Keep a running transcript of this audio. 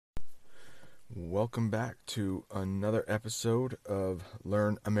Welcome back to another episode of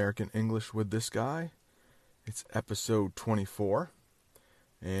Learn American English with this guy. It's episode 24,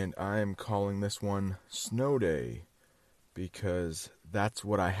 and I am calling this one Snow Day because that's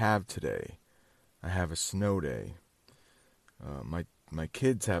what I have today. I have a snow day. My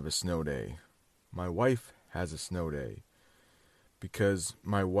kids have a snow day. My wife has a snow day because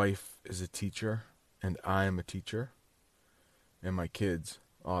my wife is a teacher and I am a teacher, and my kids,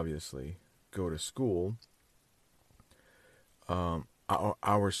 obviously, go to school.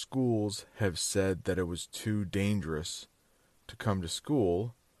 Our schools have said that it was too dangerous to come to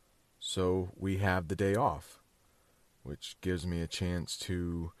school, so we have the day off, which gives me a chance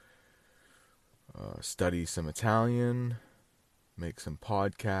to study some Italian, make some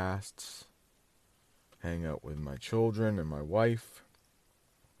podcasts, hang out with my children and my wife.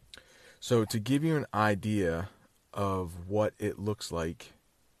 So to give you an idea of what it looks like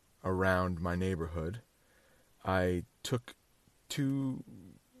around my neighborhood, I took two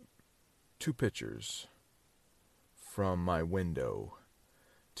pictures from my window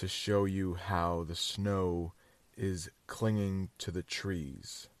to show you how the snow is clinging to the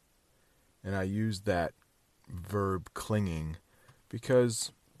trees. And I used that verb clinging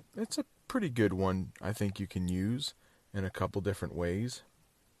because it's a pretty good one I think you can use in a couple different ways.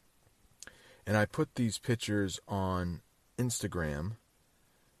 And I put these pictures on Instagram.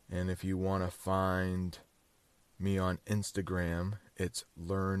 And if you want to find me on Instagram, it's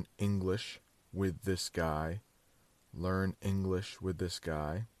Learn English with this guy. Learn English with this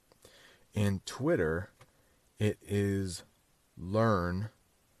guy. And Twitter, it is learn_,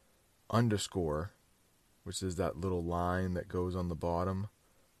 which is that little line that goes on the bottom.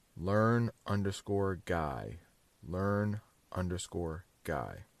 Learn_guy. Learn_guy.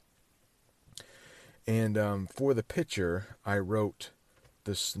 And for the picture, I wrote,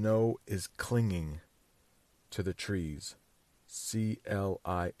 "The snow is clinging to the trees." CLINGING.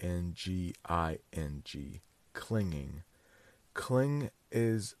 Clinging. Cling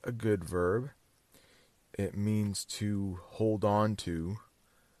is a good verb. It means to hold on to.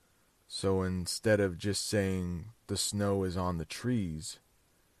 So instead of just saying the snow is on the trees,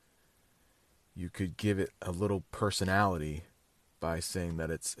 you could give it a little personality by saying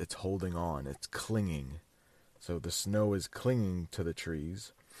that it's holding on, it's clinging. So the snow is clinging to the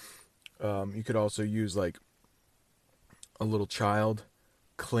trees. You could also use like a little child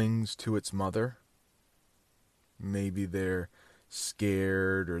clings to its mother. Maybe they're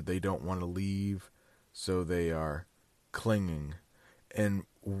scared or they don't want to leave, so they are clinging. And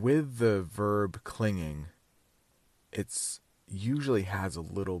with the verb clinging, it's usually has a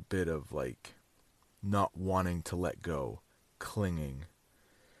little bit of like not wanting to let go, clinging.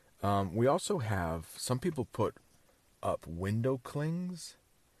 We also have, some people put up window clings,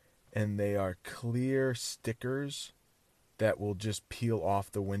 and they are clear stickers that will just peel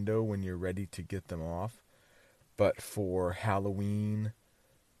off the window when you're ready to get them off. But for Halloween,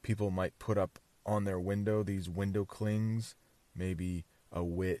 people might put up on their window these window clings, maybe a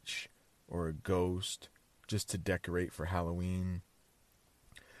witch or a ghost, just to decorate for Halloween.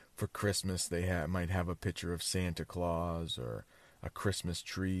 For Christmas, they might have a picture of Santa Claus or a Christmas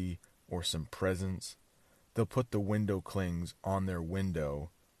tree or some presents. They'll put the window clings on their window,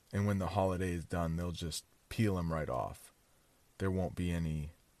 and when the holiday is done, they'll just peel them right off. There won't be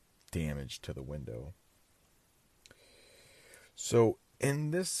any damage to the window. So in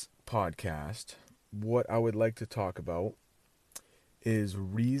this podcast, what I would like to talk about is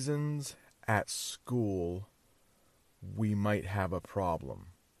reasons at school we might have a problem.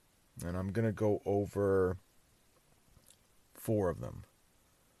 And I'm going to go over 4 of them.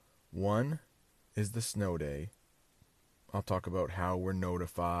 1 is the snow day. I'll talk about how we're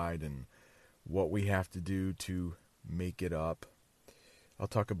notified and what we have to do to make it up. I'll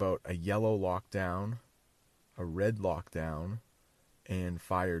talk about a yellow lockdown, a red lockdown, and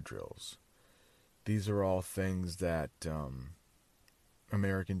fire drills. These are all things that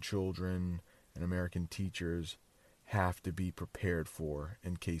American children and American teachers have to be prepared for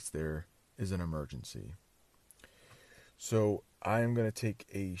in case there is an emergency. So I am going to take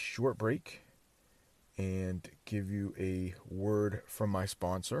a short break and give you a word from my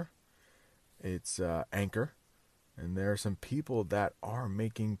sponsor. It's Anchor. And there are some people that are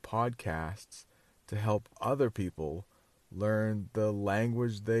making podcasts to help other people learn the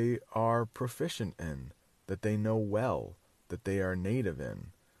language they are proficient in, that they know well, that they are native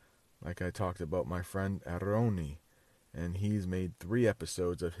in. Like I talked about my friend Aroni, and he's made 3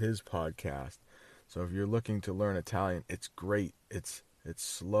 episodes of his podcast. So if you're looking to learn Italian, it's great. It's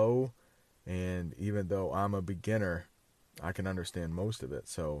slow, and even though I'm a beginner, I can understand most of it.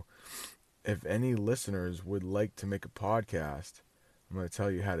 So if any listeners would like to make a podcast, I'm going to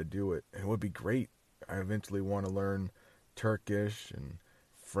tell you how to do it. And it would be great. I eventually want to learn Turkish and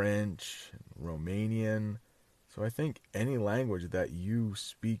French and Romanian. So I think any language that you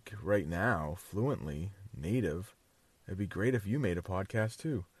speak right now fluently, native, it'd be great if you made a podcast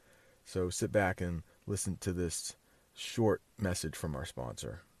too. So sit back and listen to this short message from our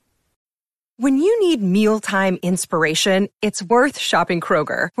sponsor. When you need mealtime inspiration, it's worth shopping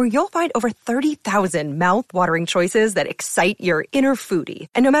Kroger, where you'll find over 30,000 mouth-watering choices that excite your inner foodie.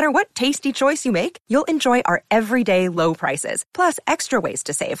 And no matter what tasty choice you make, you'll enjoy our everyday low prices, plus extra ways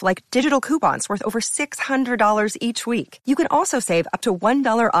to save, like digital coupons worth over $600 each week. You can also save up to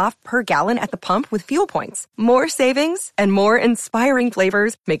 $1 off per gallon at the pump with fuel points. More savings and more inspiring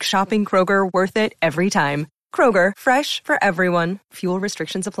flavors make shopping Kroger worth it every time. Kroger, fresh for everyone. Fuel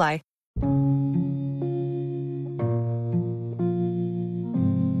restrictions apply.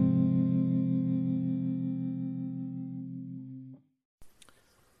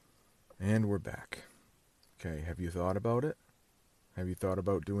 And we're back. Okay, have you thought about it? Have you thought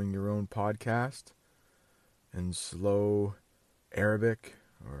about doing your own podcast in slow Arabic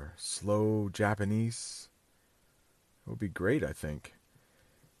or slow Japanese? It would be great, I think,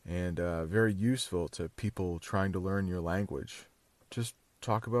 and very useful to people trying to learn your language. Just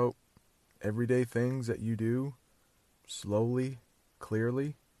talk about everyday things that you do slowly,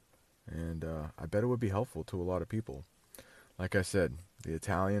 clearly, and I bet it would be helpful to a lot of people. Like I said, the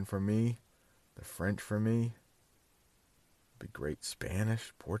Italian for me, the French for me, be great.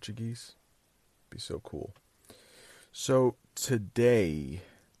 Spanish, Portuguese, be so cool. So today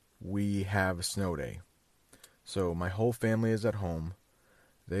we have a snow day. So my whole family is at home.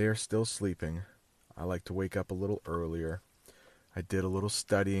 They are still sleeping. I like to wake up a little earlier. I did a little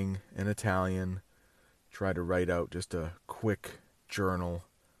studying in Italian, tried to write out just a quick journal.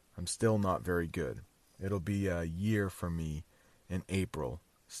 I'm still not very good. It'll be a year for me in April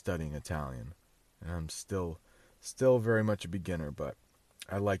studying Italian. And I'm still very much a beginner, but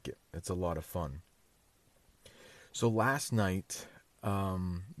I like it. It's a lot of fun. So last night,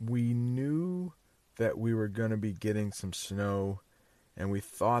 we knew that we were going to be getting some snow, and we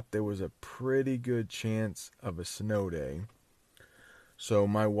thought there was a pretty good chance of a snow day. So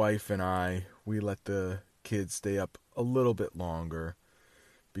my wife and I, we let the kids stay up a little bit longer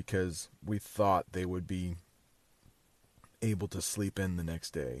because we thought they would be able to sleep in the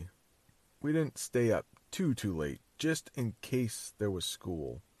next day. We didn't stay up too late, just in case there was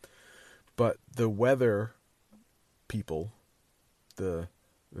school. But the weather people, the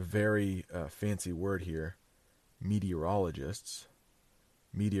very fancy word here, meteorologists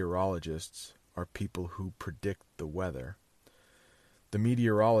are people who predict the weather. The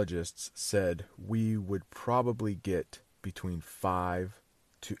meteorologists said we would probably get between 5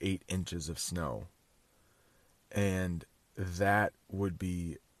 to 8 inches of snow. And that would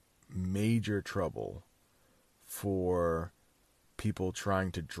be major trouble for people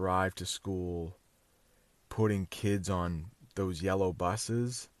trying to drive to school, putting kids on those yellow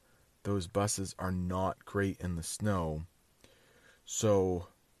buses. Those buses are not great in the snow. So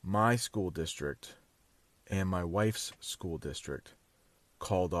my school district and my wife's school district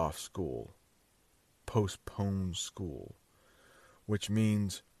called off school, postponed school, which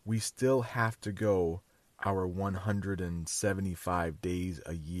means we still have to go our 175 days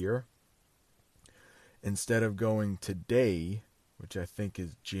a year. Instead of going today, which I think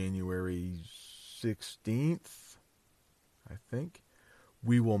is January 16th,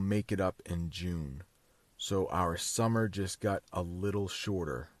 we will make it up in June. So our summer just got a little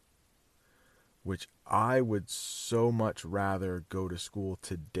shorter, which I would so much rather go to school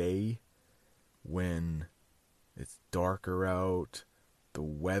today when it's darker out. The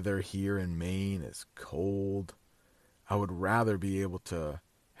weather here in Maine is cold. I would rather be able to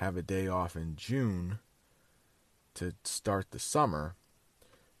have a day off in June to start the summer.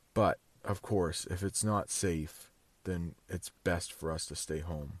 But, of course, if it's not safe, then it's best for us to stay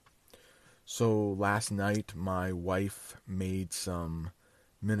home. So last night, my wife made some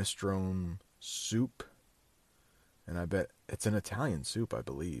minestrone soup. And I bet it's an Italian soup, I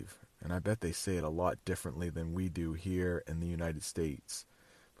believe. And I bet they say it a lot differently than we do here in the United States.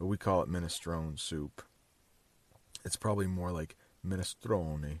 But we call it minestrone soup. It's probably more like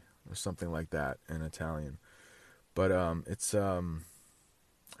minestrone or something like that in Italian. But it's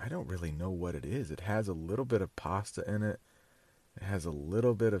I don't really know what it is. It has a little bit of pasta in it. It has a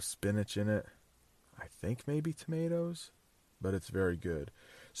little bit of spinach in it. I think maybe tomatoes, but it's very good.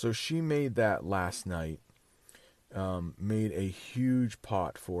 So she made that last night. Made a huge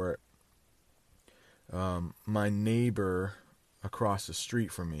pot for it. My neighbor across the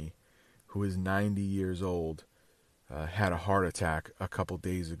street from me, who is 90 years old, had a heart attack a couple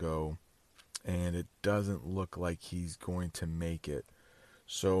days ago, and it doesn't look like he's going to make it.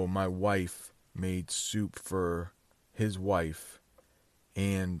 So my wife made soup for his wife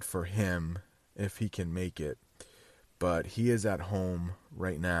and for him if he can make it. But he is at home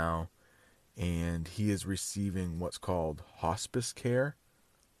right now, and he is receiving what's called hospice care.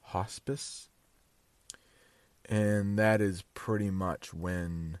 Hospice. And that is pretty much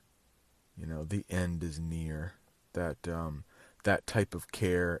when, the end is near. That type of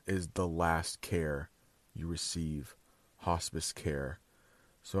care is the last care you receive, hospice care.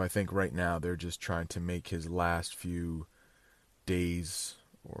 So I think right now they're just trying to make his last few days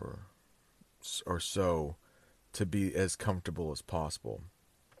or so to be as comfortable as possible.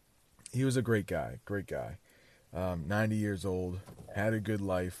 He was a great guy. 90 years old, had a good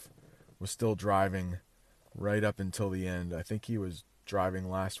life, was still driving right up until the end. I think he was driving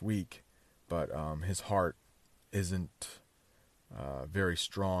last week, but his heart isn't very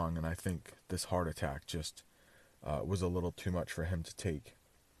strong, and I think this heart attack just was a little too much for him to take.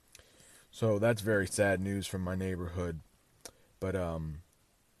 So that's very sad news from my neighborhood. But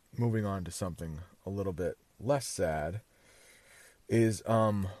moving on to something a little bit less sad is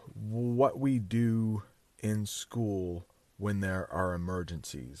what we do in school when there are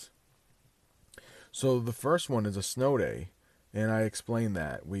emergencies. So the first one is a snow day, and I explained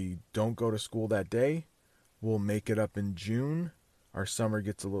that. We don't go to school that day. We'll make it up in June. Our summer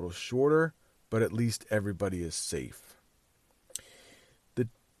gets a little shorter, but at least everybody is safe. The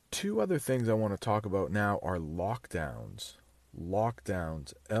two other things I want to talk about now are lockdowns.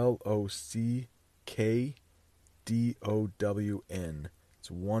 Lockdowns. LOCKDOWN.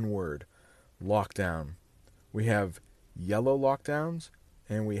 It's one word. Lockdown. We have yellow lockdowns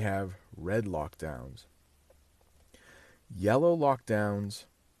and we have red lockdowns. Yellow lockdowns,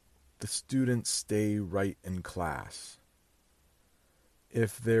 the students stay right in class.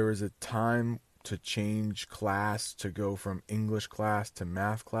 If there is a time to change class, to go from English class to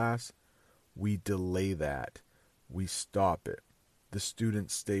math class, we delay that. We stop it. The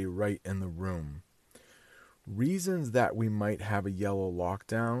students stay right in the room. Reasons that we might have a yellow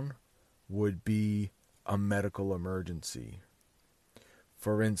lockdown would be a medical emergency.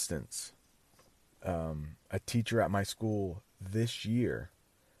 For instance, a teacher at my school this year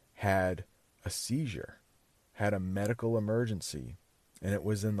had a seizure, had a medical emergency, and it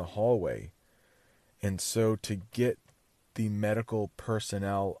was in the hallway. And so to get the medical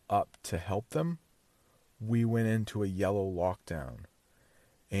personnel up to help them, we went into a yellow lockdown.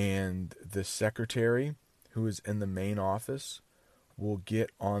 And the secretary, who is in the main office, will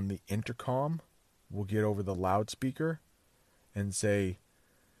get on the intercom, will get over the loudspeaker, and say,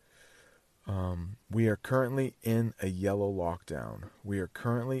 we are currently in a yellow lockdown. We are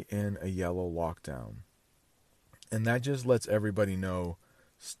currently in a yellow lockdown. And that just lets everybody know,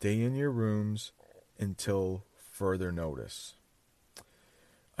 stay in your rooms until further notice.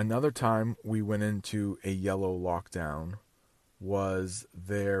 Another time we went into a yellow lockdown was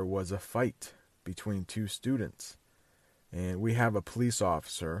there was a fight between two students. And we have a police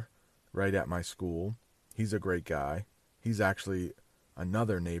officer right at my school. He's a great guy. He's actually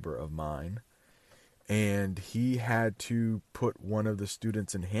another neighbor of mine. And he had to put one of the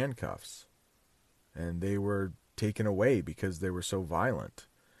students in handcuffs. And they were taken away because they were so violent.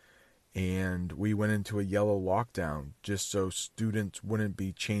 And we went into a yellow lockdown just so students wouldn't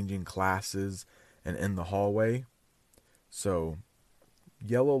be changing classes and in the hallway. So,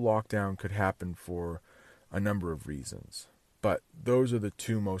 yellow lockdown could happen for a number of reasons. But those are the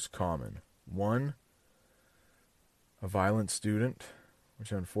two most common. One, a violent student,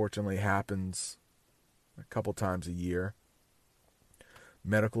 which unfortunately happens a couple times a year.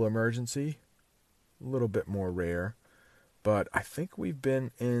 Medical emergency, a little bit more rare. But I think we've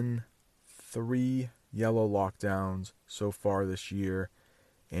been in 3 yellow lockdowns so far this year,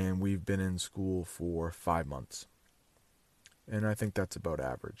 and we've been in school for 5 months. And I think that's about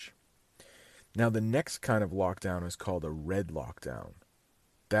average. Now, the next kind of lockdown is called a red lockdown.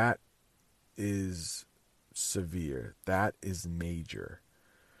 That is severe. That is major.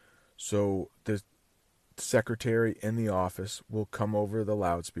 So the secretary in the office will come over the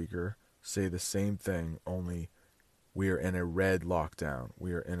loudspeaker, say the same thing, only we are in a red lockdown.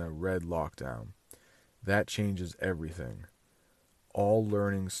 We are in a red lockdown. That changes everything. All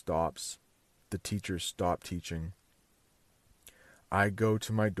learning stops. The teachers stop teaching. I go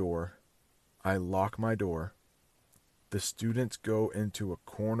to my door. I lock my door. The students go into a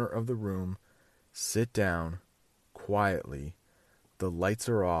corner of the room, sit down quietly. The lights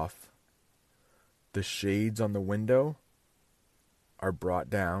are off. The shades on the window are brought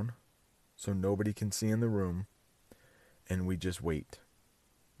down. so nobody can see in the room, and we just wait.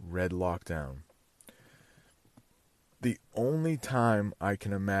 Red lockdown. The only time I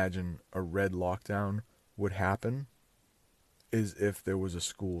can imagine a red lockdown would happen is if there was a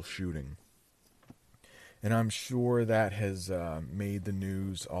school shooting. And I'm sure that has made the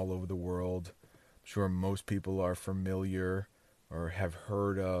news all over the world. I'm sure most people are familiar or have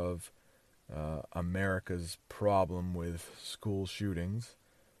heard of America's problem with school shootings.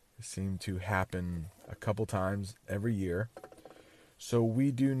 They seem to happen a couple times every year. So we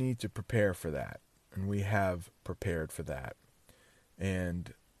do need to prepare for that. And we have prepared for that.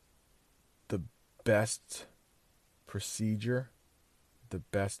 And the best procedure, the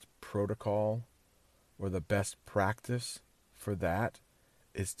best protocol, or the best practice for that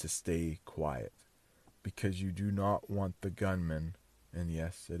is to stay quiet. Because you do not want the gunman, and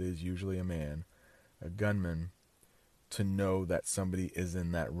yes, it is usually a man, a gunman, to know that somebody is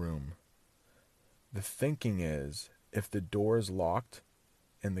in that room. The thinking is, if the door is locked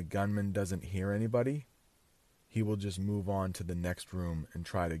and the gunman doesn't hear anybody, he will just move on to the next room and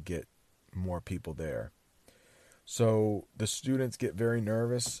try to get more people there. So the students get very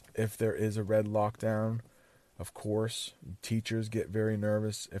nervous if there is a red lockdown. Of course, teachers get very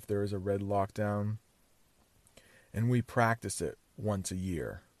nervous if there is a red lockdown. And we practice it once a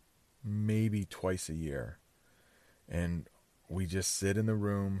year, maybe twice a year. And we just sit in the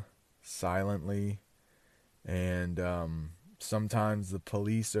room silently, and sometimes the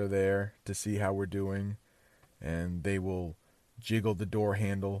police are there to see how we're doing, and they will jiggle the door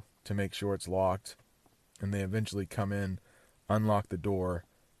handle to make sure it's locked, and they eventually come in, unlock the door,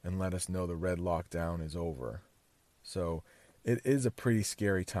 and let us know the red lockdown is over. So it is a pretty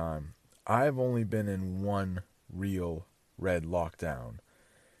scary time. I've only been in one real red lockdown,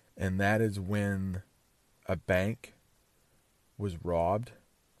 and that is when a bank was robbed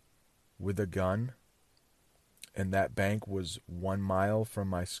with a gun, and that bank was 1 mile from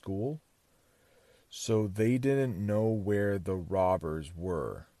my school. So they didn't know where the robbers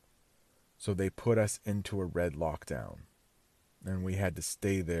were. So they put us into a red lockdown. And we had to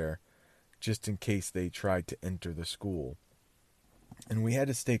stay there just in case they tried to enter the school. And we had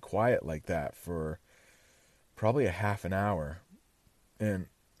to stay quiet like that for probably a half an hour. And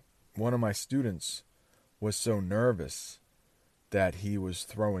one of my students was so nervous that he was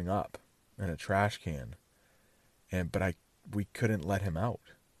throwing up in a trash can. But we couldn't let him out.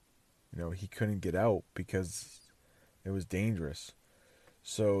 He couldn't get out because it was dangerous.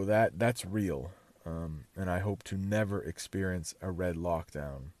 So that's real. And I hope to never experience a red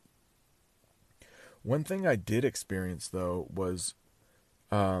lockdown. One thing I did experience, though, was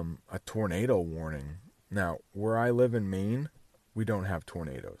a tornado warning. Now, where I live in Maine, we don't have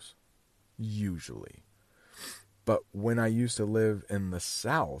tornadoes, usually. But when I used to live in the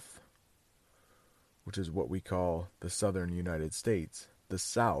South, which is what we call the southern United States, the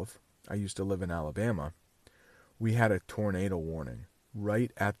South, I used to live in Alabama, we had a tornado warning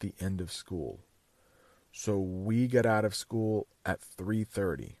right at the end of school. So we got out of school at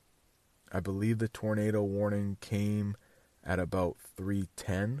 3:30. I believe the tornado warning came at about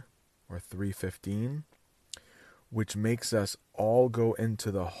 3:10 or 3:15, which makes us all go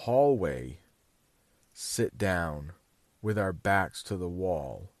into the hallway, sit down with our backs to the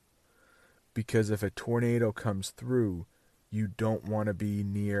wall. Because if a tornado comes through, you don't want to be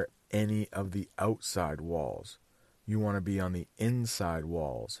near any of the outside walls. You want to be on the inside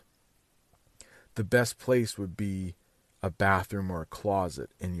walls. The best place would be a bathroom or a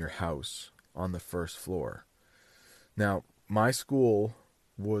closet in your house on the first floor. Now, my school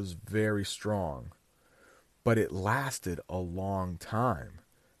was very strong, but it lasted a long time.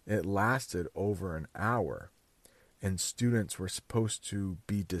 It lasted over an hour, and students were supposed to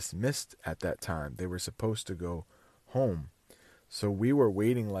be dismissed at that time. They were supposed to go home. So we were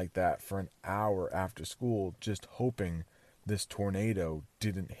waiting like that for an hour after school, just hoping this tornado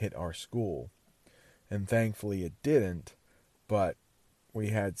didn't hit our school. And thankfully it didn't, but we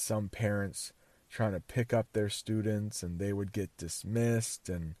had some parents trying to pick up their students, and they would get dismissed,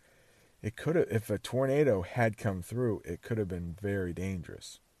 and it could have, if a tornado had come through, it could have been very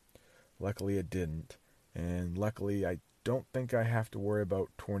dangerous. Luckily it didn't, and luckily I don't think I have to worry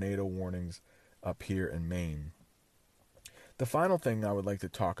about tornado warnings up here in Maine. The final thing I would like to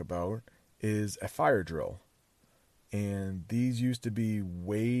talk about is a fire drill. And these used to be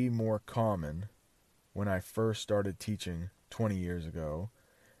way more common when I first started teaching 20 years ago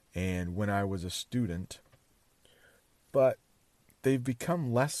and when I was a student. But they've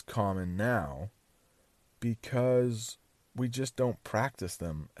become less common now because we just don't practice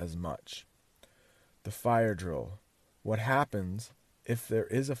them as much. The fire drill. What happens if there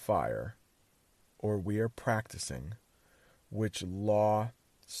is a fire or we are practicing, which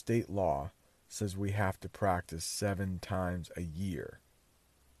state law says we have to practice 7 times a year.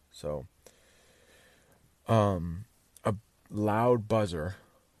 So, a loud buzzer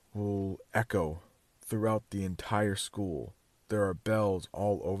will echo throughout the entire school. There are bells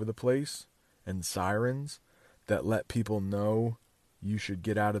all over the place and sirens that let people know you should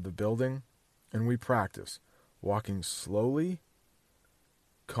get out of the building. And we practice walking slowly,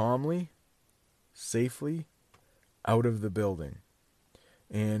 calmly, safely out of the building.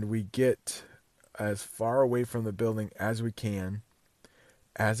 And we get as far away from the building as we can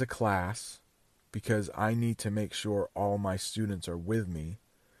as a class, because I need to make sure all my students are with me.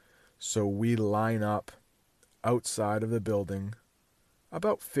 So we line up outside of the building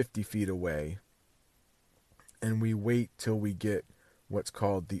about 50 feet away, and we wait till we get what's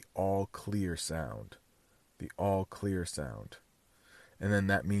called the all clear sound. The all clear sound. And then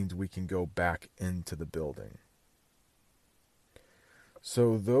that means we can go back into the building.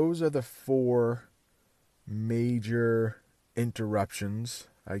 So those are the 4 major interruptions,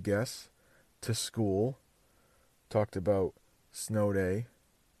 I guess, to school. Talked about snow day,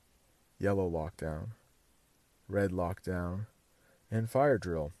 yellow lockdown, red lockdown, and fire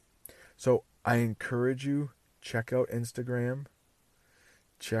drill. So I encourage you, check out Instagram,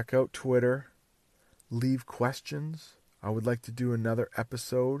 check out Twitter, leave questions. I would like to do another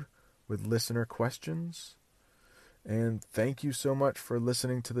episode with listener questions. And thank you so much for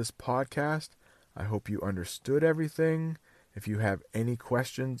listening to this podcast. I hope you understood everything. If you have any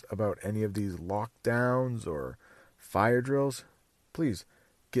questions about any of these lockdowns or fire drills, please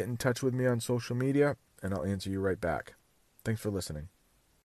get in touch with me on social media and I'll answer you right back. Thanks for listening.